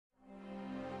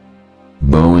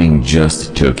Boeing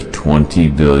just took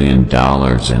 $20 billion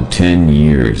and 10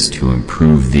 years to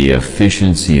improve the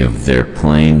efficiency of their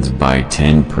planes by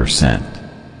 10%.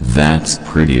 That's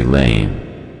pretty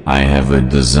lame. I have a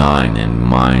design in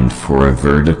mind for a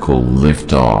vertical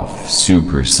lift-off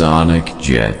supersonic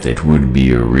jet that would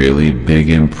be a really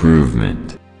big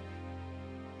improvement.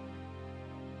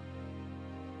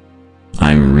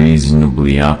 I'm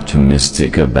reasonably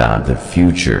optimistic about the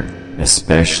future,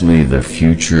 especially the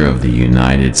future of the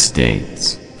United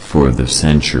States, for the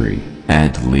century,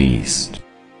 at least.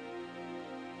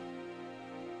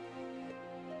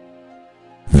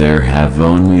 There have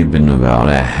only been about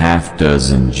a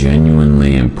half-dozen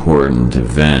genuinely important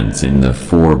events in the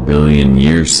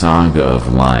 4-billion-year saga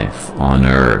of life on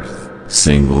Earth: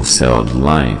 single-celled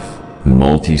life,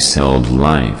 multi-celled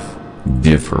life,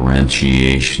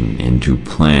 differentiation into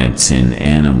plants and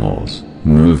animals,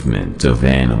 movement of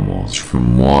animals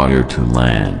from water to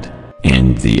land,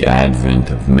 and the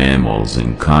advent of mammals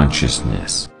in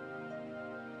consciousness.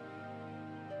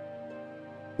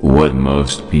 What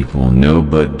most people know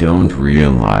but don't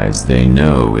realize they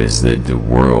know is that the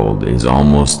world is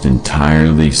almost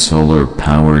entirely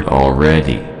solar-powered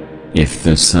already. If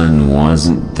the sun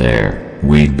wasn't there,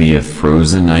 we'd be a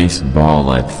frozen ice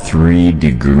ball at 3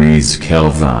 degrees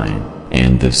Kelvin,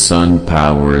 and the sun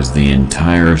powers the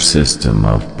entire system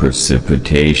of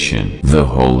precipitation. The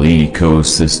whole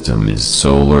ecosystem is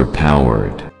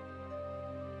solar-powered.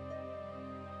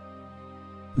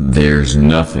 There's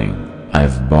nothing.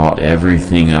 I've bought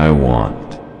everything I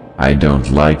want. I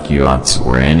don't like yachts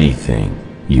or anything,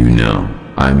 you know.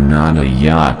 I'm not a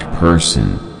yacht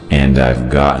person, and I've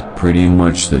got pretty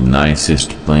much the nicest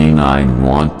plane I'd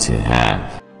want to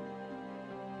have.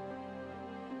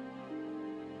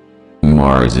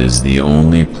 Mars is the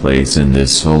only place in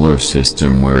this solar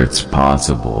system where it's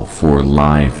possible for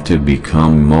life to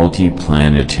become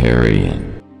multiplanetarian.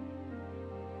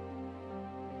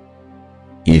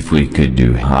 If we could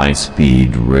do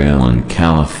high-speed rail in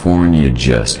California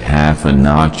just half a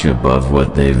notch above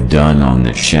what they've done on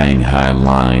the Shanghai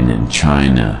line in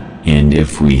China, and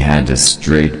if we had a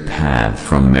straight path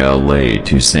from LA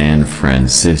to San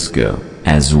Francisco,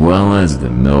 as well as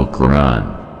the Milk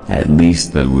Run, at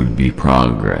least that would be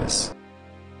progress.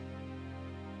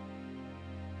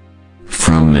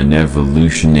 From an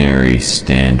evolutionary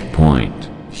standpoint,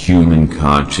 human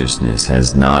consciousness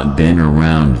has not been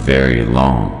around very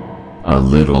long. A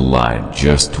little light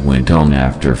just went on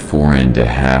after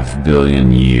 4.5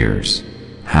 billion years.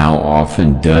 How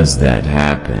often does that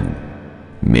happen?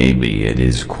 Maybe it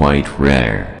is quite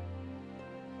rare.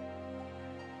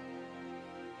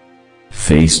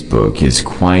 Facebook is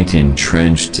quite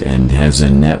entrenched and has a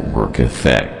network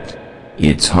effect.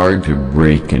 It's hard to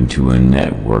break into a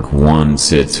network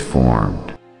once it's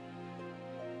formed.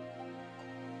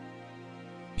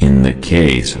 In the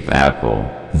case of Apple,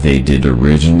 they did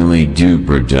originally do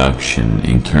production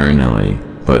internally,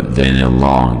 but then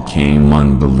along came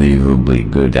unbelievably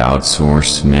good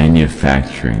outsourced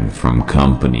manufacturing from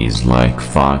companies like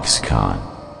Foxconn.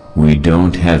 We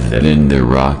don't have that in the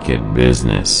rocket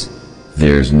business.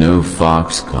 There's no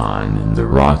Foxconn in the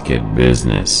rocket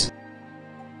business.